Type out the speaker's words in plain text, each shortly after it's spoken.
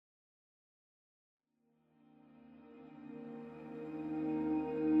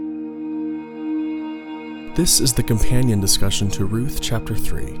This is the companion discussion to Ruth chapter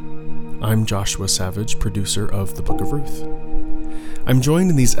 3. I'm Joshua Savage, producer of the Book of Ruth. I'm joined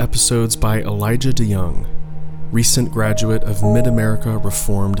in these episodes by Elijah Jong, recent graduate of Mid-America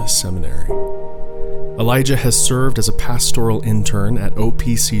Reformed Seminary. Elijah has served as a pastoral intern at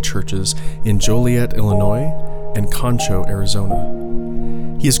OPC churches in Joliet, Illinois, and Concho,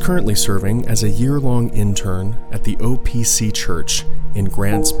 Arizona. He is currently serving as a year-long intern at the OPC Church in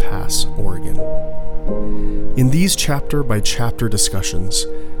Grants Pass, Oregon. In these chapter-by-chapter discussions,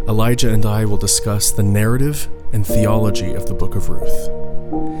 Elijah and I will discuss the narrative and theology of the Book of Ruth.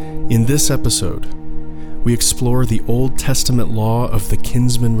 In this episode, we explore the Old Testament law of the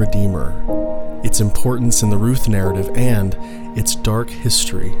kinsman redeemer, its importance in the Ruth narrative, and its dark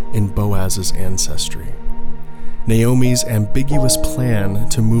history in Boaz's ancestry. Naomi's ambiguous plan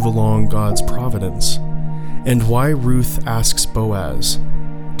to move along God's providence, and why Ruth asks Boaz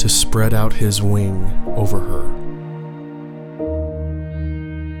to spread out his wing over her.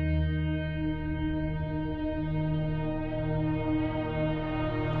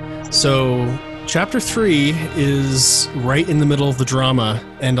 So, chapter 3 is right in the middle of the drama,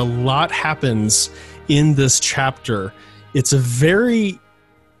 and a lot happens in this chapter. It's a very,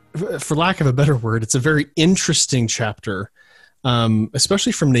 for lack of a better word, it's a very interesting chapter,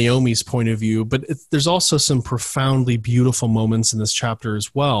 especially from Naomi's point of view, but there's also some profoundly beautiful moments in this chapter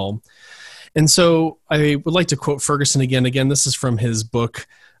as well. And so I would like to quote Ferguson again. Again, this is from his book,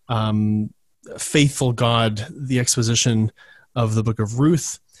 Faithful God, the Exposition of the Book of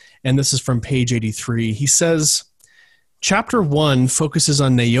Ruth. And this is from page 83. He says, Chapter 1 focuses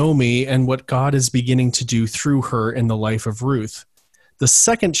on Naomi and what God is beginning to do through her in the life of Ruth. The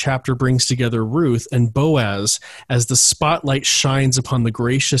second chapter brings together Ruth and Boaz as the spotlight shines upon the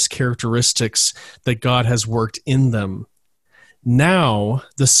gracious characteristics that God has worked in them. Now,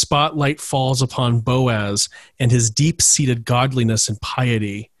 the spotlight falls upon Boaz and his deep-seated godliness and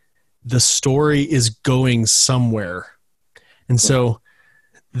piety. The story is going somewhere. And so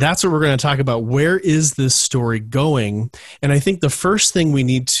that's what we're going to talk about. Where is this story going? And I think the first thing we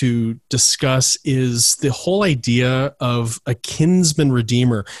need to discuss is the whole idea of a kinsman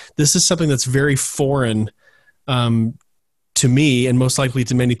redeemer. This is something that's very foreign to me and most likely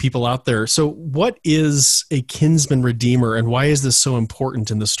to many people out there. So what is a kinsman redeemer, and why is this so important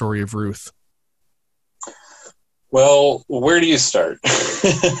in the story of Ruth? Well, where do you start?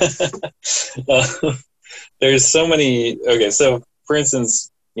 There's so many. Okay, so for instance,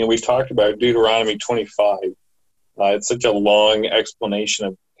 we've talked about Deuteronomy 25. It's such a long explanation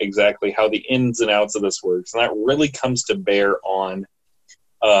of exactly how the ins and outs of this works. And that really comes to bear on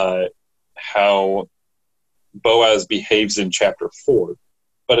how Boaz behaves in chapter 4.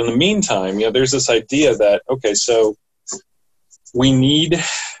 But in the meantime, there's this idea that, okay, so we need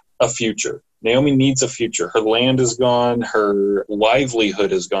a future. Naomi needs a future. Her land is gone. Her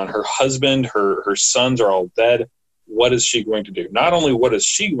livelihood is gone. Her husband, her sons are all dead. What is she going to do? Not only what is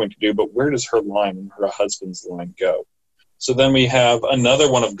she going to do, but where does her line and her husband's line go? So then we have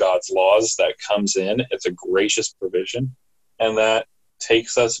another one of God's laws that comes in. It's a gracious provision, and that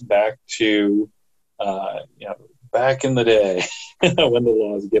takes us back to, back in the day when the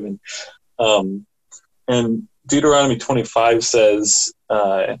law is given. And Deuteronomy 25 says,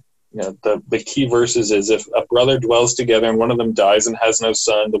 the key verses is, if a brother dwells together and one of them dies and has no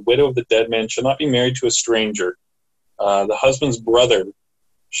son, the widow of the dead man shall not be married to a stranger. The husband's brother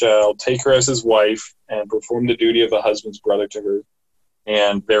shall take her as his wife and perform the duty of a husband's brother to her,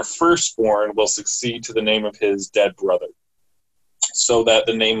 and their firstborn will succeed to the name of his dead brother, so that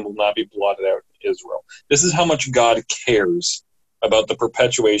the name will not be blotted out in Israel. This is how much God cares about the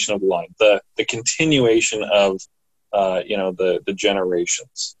perpetuation of the line, the continuation of the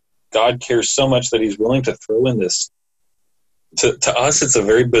generations. God cares so much that he's willing to throw in this. To us, it's a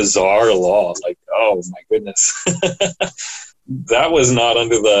very bizarre law. Like, oh my goodness, that was not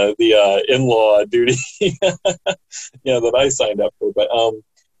under the in-law duty, that I signed up for. But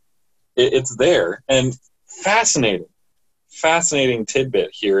it's there, and fascinating tidbit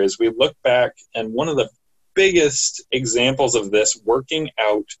here as we look back, and one of the biggest examples of this working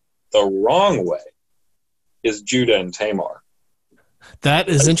out the wrong way is Judah and Tamar. That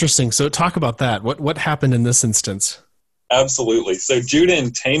is interesting. So talk about that. What happened in this instance? Absolutely. So Judah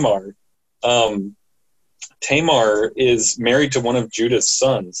and Tamar, Tamar is married to one of Judah's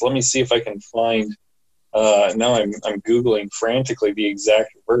sons. Let me see if I can find, now I'm Googling frantically the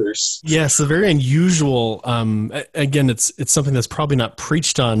exact verse. Yes, a very unusual, again, it's something that's probably not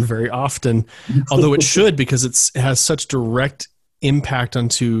preached on very often, although it should, because it has such direct impact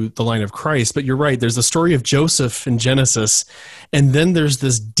onto the line of Christ. But you're right, there's the story of Joseph in Genesis, and then there's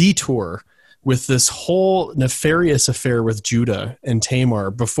this detour with this whole nefarious affair with Judah and Tamar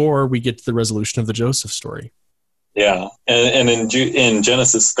before we get to the resolution of the Joseph story. Yeah, and in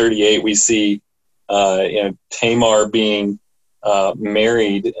Genesis 38, we see Tamar being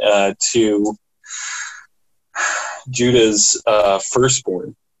married to Judah's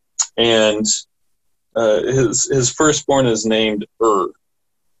firstborn, and his firstborn is named Er.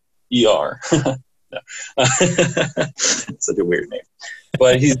 Such a weird name,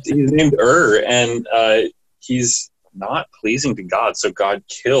 but he's named and he's not pleasing to God, so God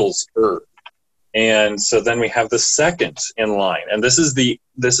kills and so then we have the second in line, and this is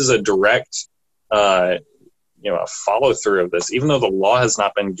a direct a follow through of this. Even though the law has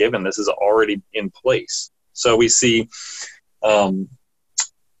not been given, this is already in place. So we see Onan,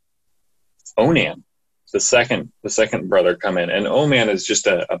 the second brother, come in, and Onan is just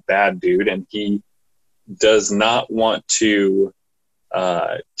a bad dude, and he does not want to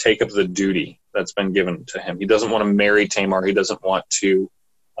take up the duty that's been given to him. He doesn't want to marry Tamar. He doesn't want to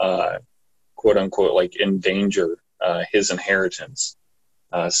quote unquote like endanger his inheritance.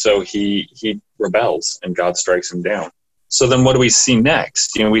 So he rebels, and God strikes him down. So then what do we see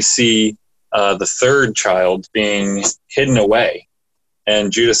next? We see the third child being hidden away,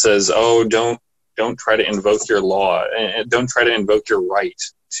 and Judah says, "Oh, don't try to invoke your law, and don't try to invoke your right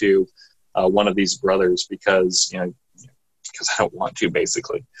to one of these brothers because because I don't want to,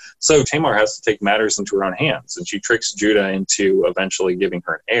 basically." So Tamar has to take matters into her own hands, and she tricks Judah into eventually giving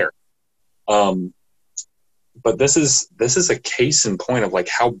her an heir. But this is a case in point of like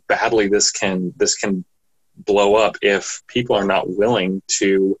how badly this can blow up if people are not willing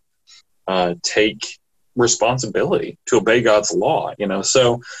to take responsibility to obey God's law.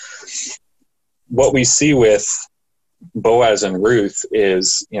 So what we see with Boaz and Ruth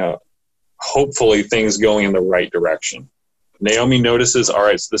is hopefully things going in the right direction. Naomi notices, all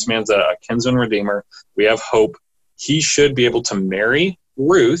right, so this man's a kinsman redeemer. We have hope. He should be able to marry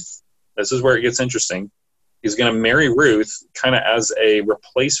Ruth. This is where it gets interesting. He's going to marry Ruth kind of as a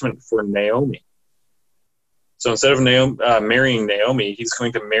replacement for Naomi. So instead of marrying Naomi, he's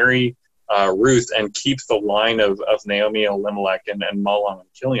going to marry Ruth and keep the line of Naomi and Elimelech and Mahlon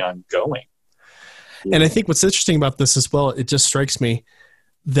and Chilion going. And I think what's interesting about this as well, it just strikes me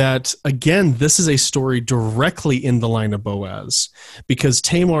that, again, this is a story directly in the line of Boaz, because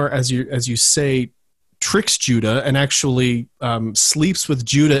Tamar, as you say, tricks Judah and actually sleeps with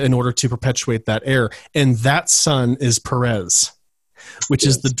Judah in order to perpetuate that heir. And that son is Perez, which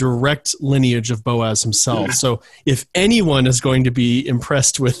is the direct lineage of Boaz himself. So if anyone is going to be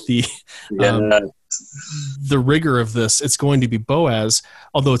impressed with the rigor of this, it's going to be Boaz.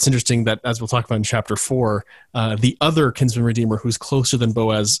 Although it's interesting that, as we'll talk about in chapter 4, the other kinsman redeemer who's closer than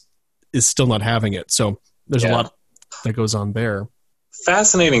Boaz is still not having it. So there's a lot that goes on there.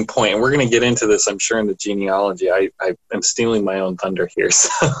 Fascinating point, and we're going to get into this, I'm sure, in the genealogy. I am stealing my own thunder here. So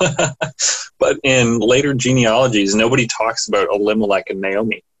but in later genealogies, nobody talks about Elimelech and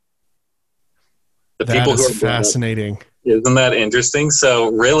Naomi. The that people is who are fascinating. Isn't that interesting? So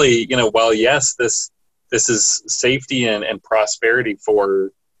really, while yes, this is safety and prosperity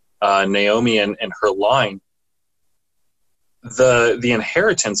for Naomi and her line, the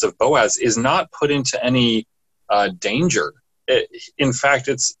inheritance of Boaz is not put into any danger. In fact,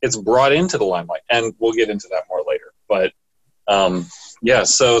 it's brought into the limelight, and we'll get into that more later. But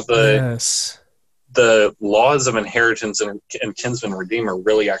so the laws of inheritance and kinsman redeemer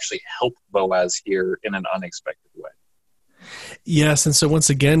really actually help Boaz here in an unexpected way. Yes, and so once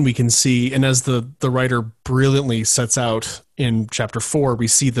again we can see, and as the writer brilliantly sets out in chapter 4, we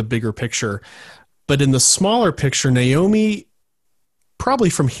see the bigger picture. But in the smaller picture, Naomi, probably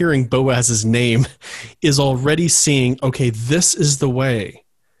from hearing Boaz's name, is already seeing, okay, this is the way.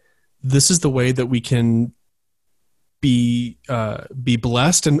 This is the way that we can be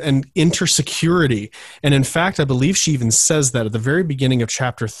blessed and enter security. And in fact, I believe she even says that at the very beginning of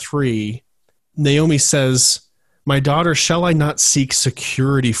chapter 3, Naomi says, "My daughter, shall I not seek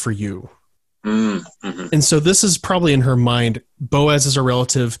security for you?" Mm-hmm. And so this is probably in her mind, Boaz is a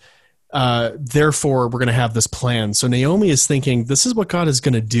relative, therefore we're going to have this plan. So Naomi is thinking, this is what God is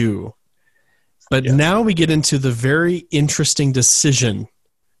going to do. But now we get into the very interesting decision.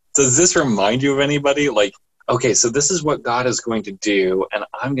 Does this remind you of anybody? Like, okay, so this is what God is going to do, and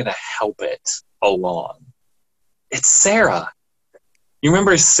I'm going to help it along. It's Sarah. You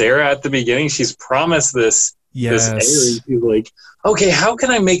remember Sarah at the beginning? She's promised this. Yes. This heir. She's like, okay, how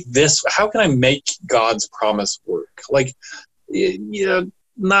can I make God's promise work? Like,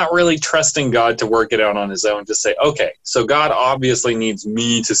 not really trusting God to work it out on his own. Just say, okay, so God obviously needs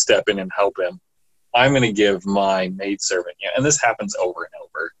me to step in and help him. I'm going to give my maidservant. Yeah, and this happens over and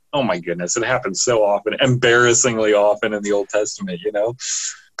over. Oh my goodness, it happens so often, embarrassingly often in the Old Testament, you know?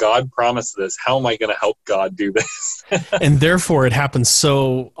 God promised this. How am I going to help God do this? And therefore, it happens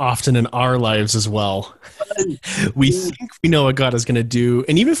so often in our lives as well. We think we know what God is going to do.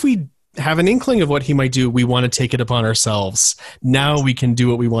 And even if we have an inkling of what he might do, we want to take it upon ourselves. Now we can do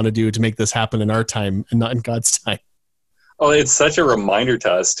what we want to do to make this happen in our time and not in God's time. Oh, it's such a reminder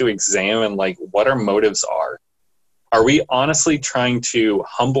to us to examine like what our motives are. Are we honestly trying to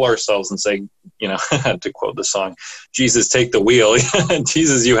humble ourselves and say, you know, to quote the song, Jesus, take the wheel.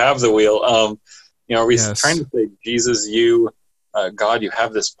 Jesus, you have the wheel. You know, are we trying to say, Jesus, God, you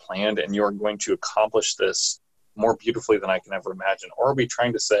have this planned and you're going to accomplish this more beautifully than I can ever imagine? Or are we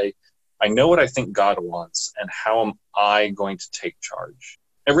trying to say, I know what I think God wants, and how am I going to take charge?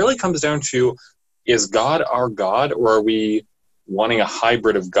 It really comes down to, is God our God, or are we wanting a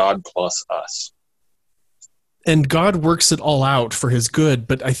hybrid of God plus us? And God works it all out for his good,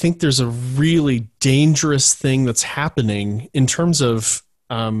 but I think there's a really dangerous thing that's happening in terms of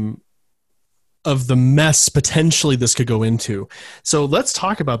the mess potentially this could go into. So let's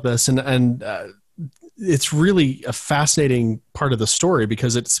talk about this, and it's really a fascinating part of the story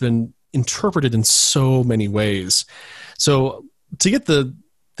because it's been interpreted in so many ways. So to get the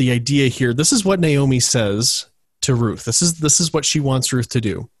idea here, this is what Naomi says to Ruth. This is what she wants Ruth to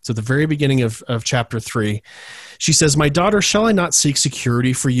do. So the very beginning of chapter 3, she says, "My daughter, shall I not seek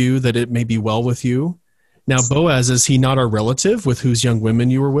security for you, that it may be well with you? Now Boaz, is he not our relative with whose young women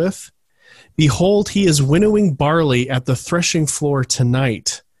you were with? Behold, he is winnowing barley at the threshing floor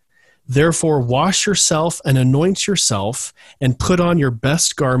tonight. Therefore wash yourself and anoint yourself and put on your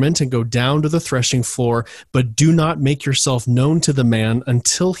best garment and go down to the threshing floor, but do not make yourself known to the man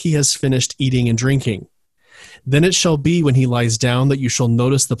until he has finished eating and drinking. Then it shall be when he lies down that you shall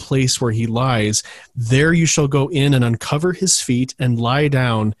notice the place where he lies. There you shall go in and uncover his feet and lie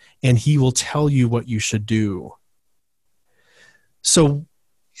down, and he will tell you what you should do." So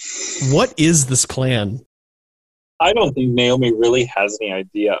what is this plan? I don't think Naomi really has any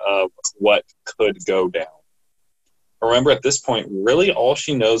idea of what could go down. Remember, at this point, really all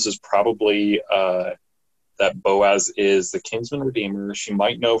she knows is probably that Boaz is the kinsman redeemer. She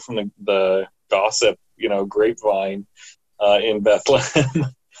might know from the gossip, grapevine in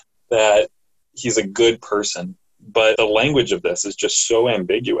Bethlehem that he's a good person. But the language of this is just so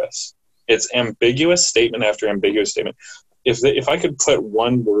ambiguous. It's ambiguous statement after ambiguous statement. If I could put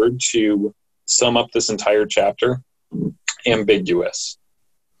one word to sum up this entire chapter, ambiguous.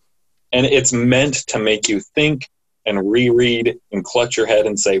 And it's meant to make you think and reread and clutch your head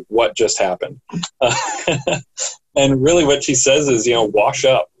and say, what just happened? And really what she says is, wash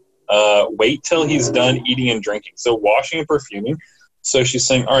up. Wait till he's done eating and drinking. So washing and perfuming. So she's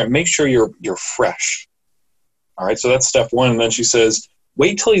saying, all right, make sure you're fresh. All right, so that's step one. And then she says,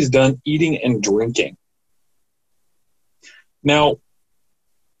 wait till he's done eating and drinking. Now,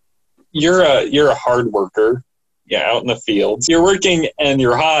 you're a hard worker, out in the fields. You're working and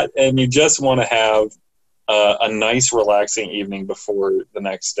you're hot and you just want to have a nice, relaxing evening before the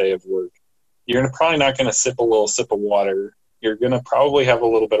next day of work. You're probably not going to sip a little sip of water. You're going to probably have a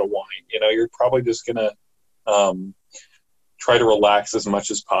little bit of wine. You're probably just going to try to relax as much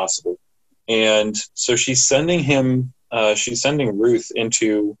as possible. And so she's sending Ruth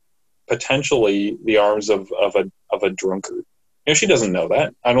into potentially the arms of a drunkard. She doesn't know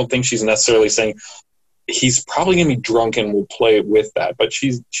that. I don't think she's necessarily saying he's probably going to be drunk and we'll play with that. But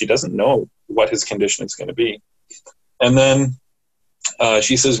she doesn't know what his condition is going to be. And then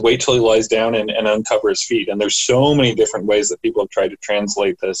she says, wait till he lies down and uncover his feet. And there's so many different ways that people have tried to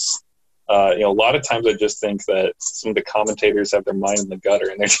translate this. A lot of times I just think that some of the commentators have their mind in the gutter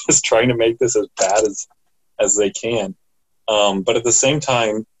and they're just trying to make this as bad as they can. But at the same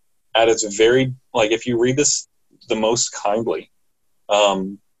time, at its very, if you read this the most kindly,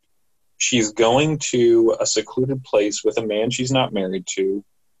 she's going to a secluded place with a man she's not married to,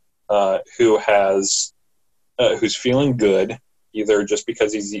 who's feeling good, either just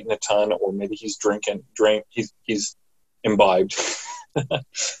because he's eaten a ton or maybe he's he's imbibed.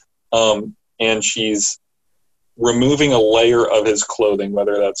 And she's removing a layer of his clothing,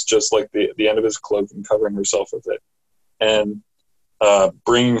 whether that's just like the end of his clothing, covering herself with it, and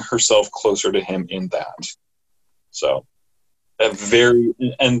bringing herself closer to him in that. So,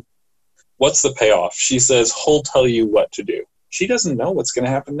 and what's the payoff? She says, he'll tell you what to do. She doesn't know what's going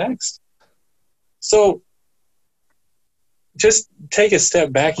to happen next. So, just take a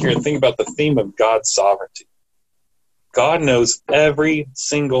step back here and think about the theme of God's sovereignty. God knows every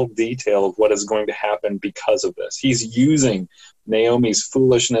single detail of what is going to happen because of this. He's using Naomi's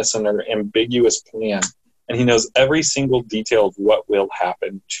foolishness and her ambiguous plan, and he knows every single detail of what will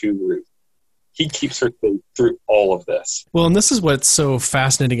happen to Ruth. He keeps her safe through all of this. Well, and this is what's so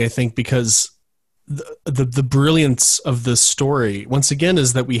fascinating, I think, because the brilliance of this story, once again,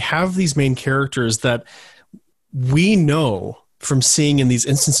 is that we have these main characters that we know from seeing in these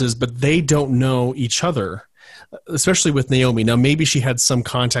instances, but they don't know each other, especially with Naomi. Now, maybe she had some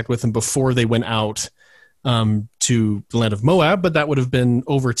contact with him before they went out to the land of Moab, but that would have been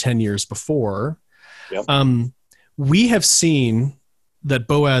over 10 years before. Yep. We have seen that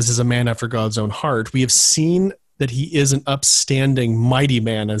Boaz is a man after God's own heart. We have seen that he is an upstanding, mighty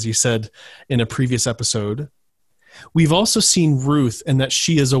man, as you said in a previous episode. We've also seen Ruth and that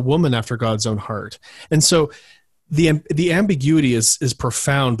she is a woman after God's own heart. And so the ambiguity is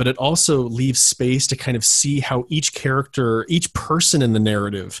profound, but it also leaves space to kind of see how each character, each person in the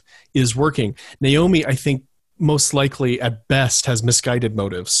narrative is working. Naomi, I think, most likely at best has misguided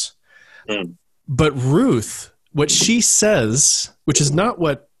motives. But Ruth, what she says, which is not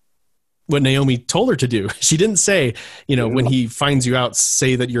what Naomi told her to do. She didn't say, when he finds you out,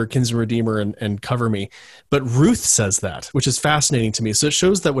 say that you're a kinsman redeemer and cover me. But Ruth says that, which is fascinating to me. So it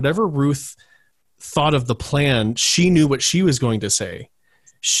shows that whatever Ruth thought of the plan, she knew what she was going to say.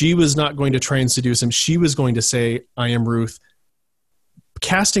 She was not going to try and seduce him. She was going to say, I am Ruth,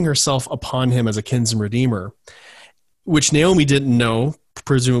 casting herself upon him as a kinsman redeemer, which Naomi didn't know,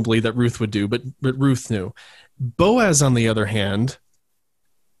 presumably, that Ruth would do, but Ruth knew. Boaz, on the other hand,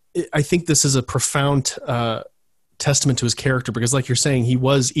 I think this is a profound testament to his character, because like you're saying, he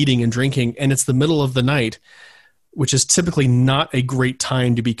was eating and drinking, and it's the middle of the night, which is typically not a great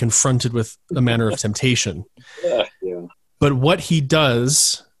time to be confronted with a manner of temptation. Yeah. But what he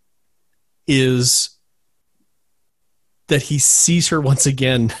does is that he sees her once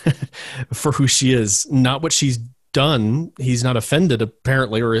again for who she is, not what she's done. He's not offended,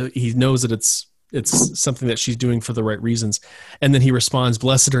 apparently, or he knows that it's something that she's doing for the right reasons. And then he responds,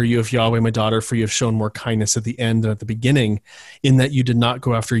 "Blessed are you of Yahweh, my daughter, for you have shown more kindness at the end than at the beginning, in that you did not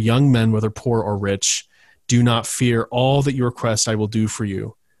go after young men, whether poor or rich. Do not fear. All that you request I will do for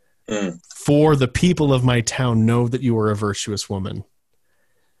you. For the people of my town know that you are a virtuous woman."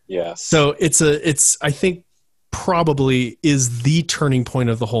 Yes. So it's I think probably is the turning point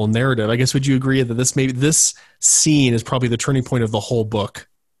of the whole narrative. I guess, would you agree that this scene is probably the turning point of the whole book?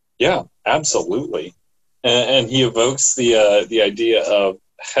 Yeah, absolutely. And he evokes the idea of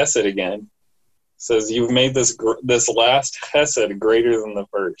Hesed again. Says, you've made this last Hesed greater than the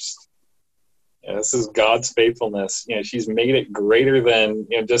first. This is God's faithfulness. She's made it greater than,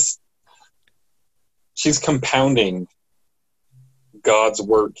 she's compounding God's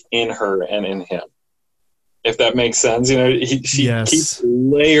work in her and in him. If that makes sense. She Yes. keeps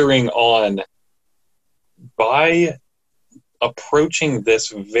layering on by approaching this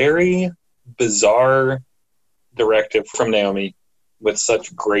very bizarre directive from Naomi with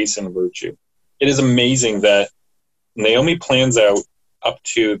such grace and virtue. It is amazing that Naomi plans out up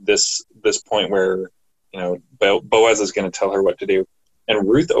to this point where Boaz is going to tell her what to do, and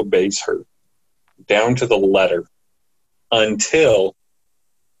Ruth obeys her down to the letter until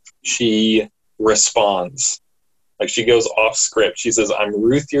she responds. Like, she goes off script. She says, "I'm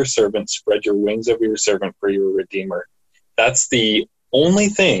Ruth, your servant. Spread your wings over your servant, for you are a redeemer." That's the only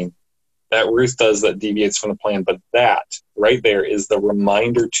thing that Ruth does that deviates from the plan. But that right there is the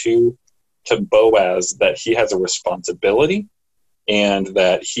reminder to Boaz that he has a responsibility, and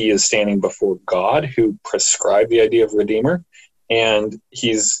that he is standing before God, who prescribed the idea of redeemer, and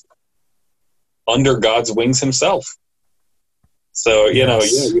he's under God's wings himself. So, you have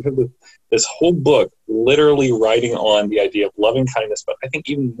this whole book literally writing on the idea of loving kindness, but I think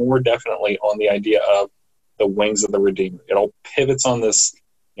even more definitely on the idea of the wings of the Redeemer. It all pivots on this,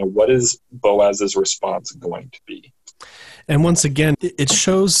 what is Boaz's response going to be? And once again, it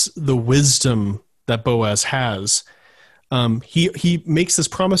shows the wisdom that Boaz has. He makes this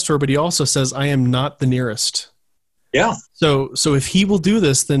promise to her, but he also says, "I am not the nearest." Yeah. So if he will do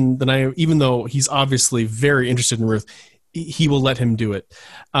this, then I, even though he's obviously very interested in Ruth, he will let him do it.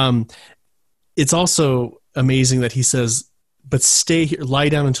 It's also amazing that he says, "But stay here, lie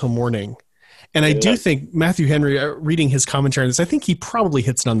down until morning." And I do think Matthew Henry, reading his commentary on this, I think he probably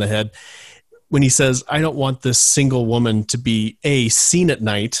hits it on the head when he says, "I don't want this single woman to be seen at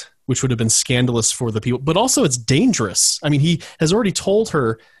night," which would have been scandalous for the people, but also it's dangerous. I mean, he has already told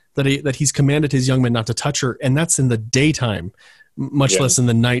her that he's commanded his young men not to touch her, and that's in the daytime, much less in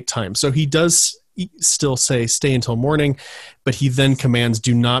the nighttime. So he does still say, "Stay until morning," but he then commands,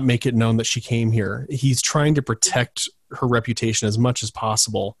 "Do not make it known that she came here." He's trying to protect her reputation as much as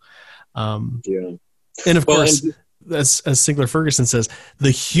possible. Yeah. And of course, as Sinclair Ferguson says,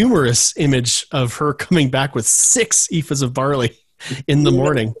 the humorous image of her coming back with 6 ephahs of barley in the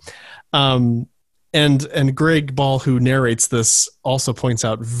morning. And Greg Ball, who narrates this, also points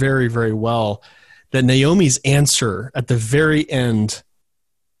out very, very well that Naomi's answer at the very end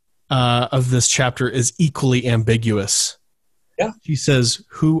of this chapter is equally ambiguous. Yeah. She says,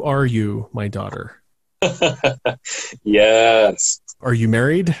 "Who are you, my daughter?" Yes. Are you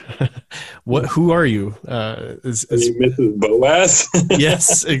married? Who are you? Are you Mrs. Boaz?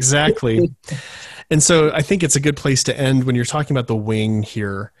 Yes, exactly. And so I think it's a good place to end when you're talking about the wing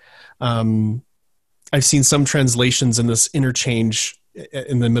here. I've seen some translations in this interchange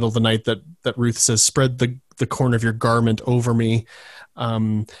in the middle of the night that Ruth says, "Spread the corner of your garment over me."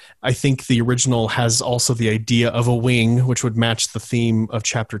 I think the original has also the idea of a wing, which would match the theme of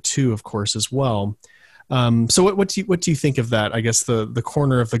chapter 2, of course, as well. So what do you think of that? I guess the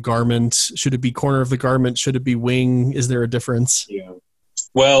corner of the garment, should it be corner of the garment? Should it be wing? Is there a difference? Yeah.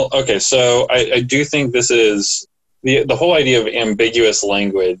 Well, okay. So I do think this is the whole idea of ambiguous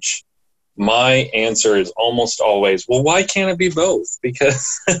language. My answer is almost always, well, why can't it be both?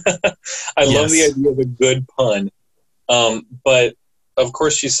 Because I love the idea of a good pun. But of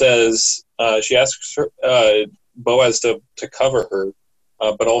course she says, she asks her, Boaz to cover her,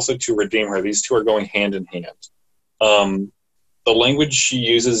 but also to redeem her. These two are going hand in hand. The language she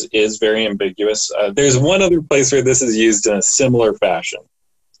uses is very ambiguous. There's one other place where this is used in a similar fashion.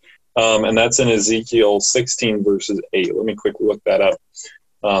 And that's in Ezekiel 16 verses 8. Let me quickly look that up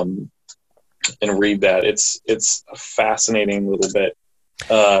and read that. It's a fascinating little bit.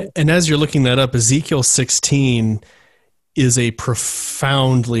 And as you're looking that up, Ezekiel 16 is a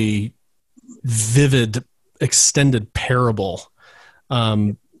profoundly vivid, extended parable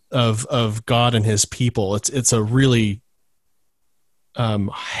of God and his people. It's a really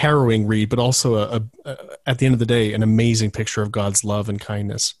harrowing read, but also at the end of the day, an amazing picture of God's love and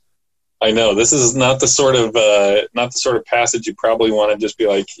kindness. I know this is not the sort of passage you probably want to just be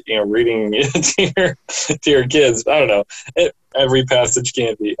like, reading to your kids. I don't know. Every passage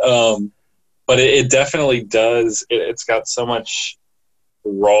can't be, but it definitely does. It's got so much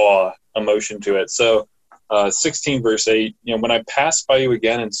raw emotion to it. So, 16 verse 8. When I passed by you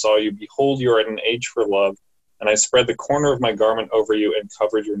again and saw you, behold, you are at an age for love. And I spread the corner of my garment over you and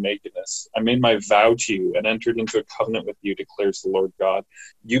covered your nakedness. I made my vow to you and entered into a covenant with you, declares the Lord God.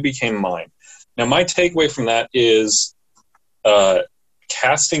 You became mine. Now, my takeaway from that is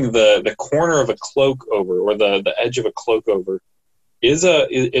casting the corner of a cloak over, or the edge of a cloak over, is a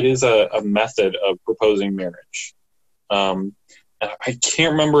method of proposing marriage. And I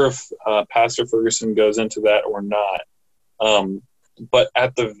can't remember if Pastor Ferguson goes into that or not. But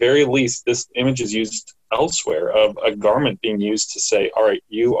at the very least, this image is used elsewhere of a garment being used to say, all right,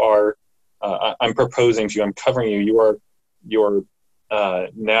 you are, I'm proposing to you, I'm covering you, you're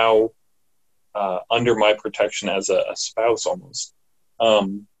now under my protection as a spouse almost.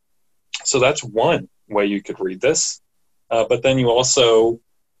 So that's one way you could read this. But then you also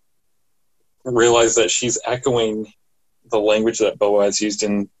realize that she's echoing the language that Boaz used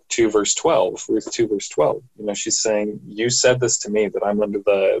in Ruth 2 verse 12. She's saying, you said this to me, that I'm under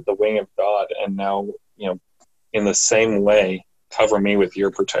the wing of God, and now, in the same way, cover me with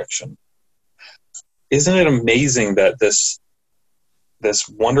your protection. Isn't it amazing that this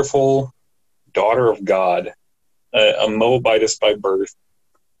wonderful daughter of God, a Moabitess by birth,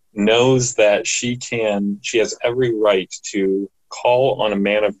 knows that she has every right to call on a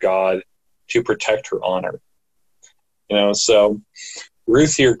man of God to protect her honor. So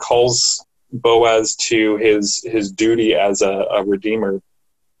Ruth here calls Boaz to his duty as a redeemer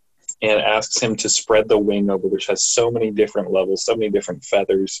and asks him to spread the wing over, which has so many different levels, so many different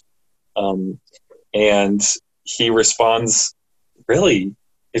feathers. And he responds, really,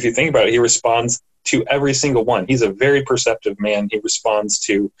 if you think about it, he responds to every single one. He's a very perceptive man. He responds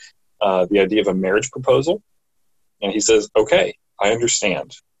to the idea of a marriage proposal. And he says, okay, I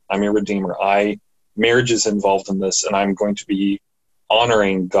understand. I'm your redeemer. Marriage is involved in this, and I'm going to be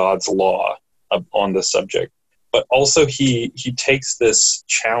honoring God's law on this subject. But also he takes this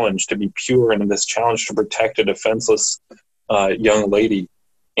challenge to be pure and this challenge to protect a defenseless young lady,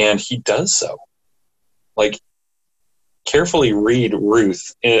 and he does so. Carefully read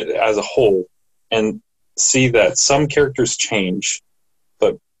Ruth as a whole and see that some characters change,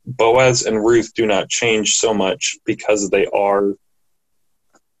 but Boaz and Ruth do not change so much because they are,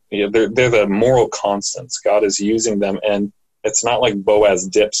 they're the moral constants. God is using them, and it's not like Boaz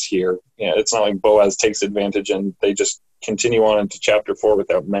dips here. It's not like Boaz takes advantage and they just continue on into chapter 4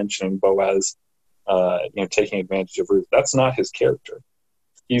 without mentioning Boaz. taking advantage of Ruth. That's not his character.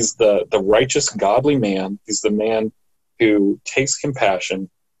 He's the righteous, godly man. He's the man who takes compassion.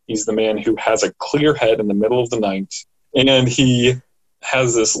 He's the man who has a clear head in the middle of the night. And he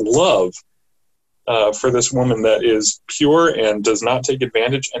has this love for this woman that is pure and does not take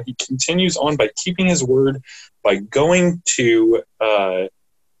advantage. And he continues on by keeping his word, by going to the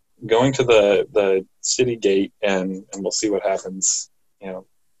city gate, and we'll see what happens,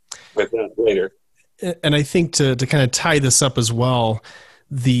 with that later. And I think to kind of tie this up as well,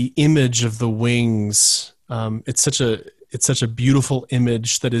 the image of the wings, it's such a beautiful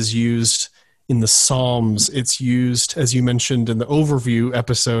image that is used in the Psalms. It's used, as you mentioned in the overview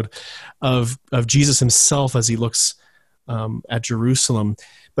episode, of Jesus himself as he looks at Jerusalem.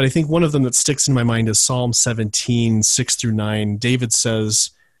 But I think one of them that sticks in my mind is Psalm 17, 6-9. David says,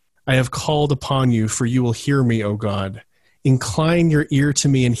 "I have called upon you, for you will hear me, O God. Incline your ear to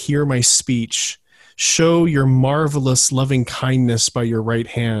me and hear my speech. Show your marvelous loving kindness by your right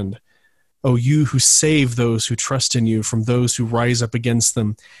hand. O you who save those who trust in you from those who rise up against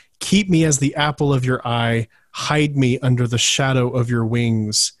them. Keep me as the apple of your eye. Hide me under the shadow of your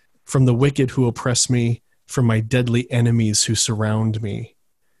wings, from the wicked who oppress me, from my deadly enemies who surround me."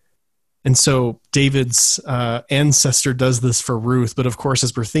 And so David's ancestor does this for Ruth. But of course,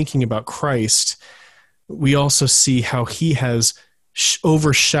 as we're thinking about Christ, we also see how he has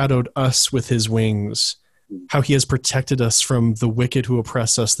overshadowed us with his wings, how he has protected us from the wicked who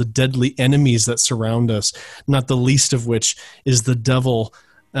oppress us, the deadly enemies that surround us, not the least of which is the devil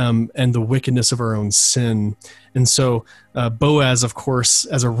and the wickedness of our own sin. And so Boaz, of course,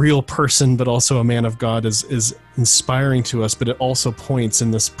 as a real person, but also a man of God, is inspiring to us, but it also points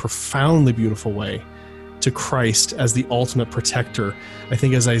in this profoundly beautiful way to Christ as the ultimate protector. I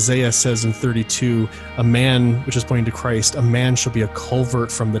think as Isaiah says in 32, a man, which is pointing to Christ, a man shall be a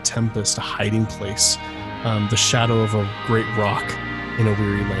culvert from the tempest, a hiding place, the shadow of a great rock in a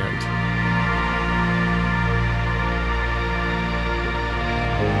weary land.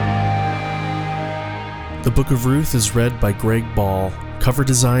 The Book of Ruth is read by Greg Ball, cover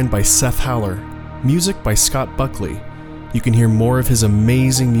design by Seth Haller, music by Scott Buckley. You can hear more of his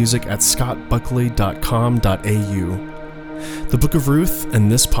amazing music at scottbuckley.com.au. The Book of Ruth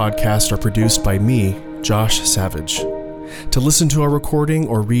and this podcast are produced by me, Josh Savage. To listen to our recording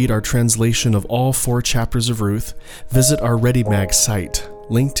or read our translation of all 4 chapters of Ruth, visit our ReadyMag site,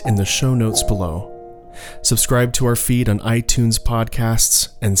 linked in the show notes below. Subscribe to our feed on iTunes Podcasts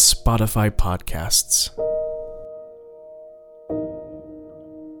and Spotify Podcasts.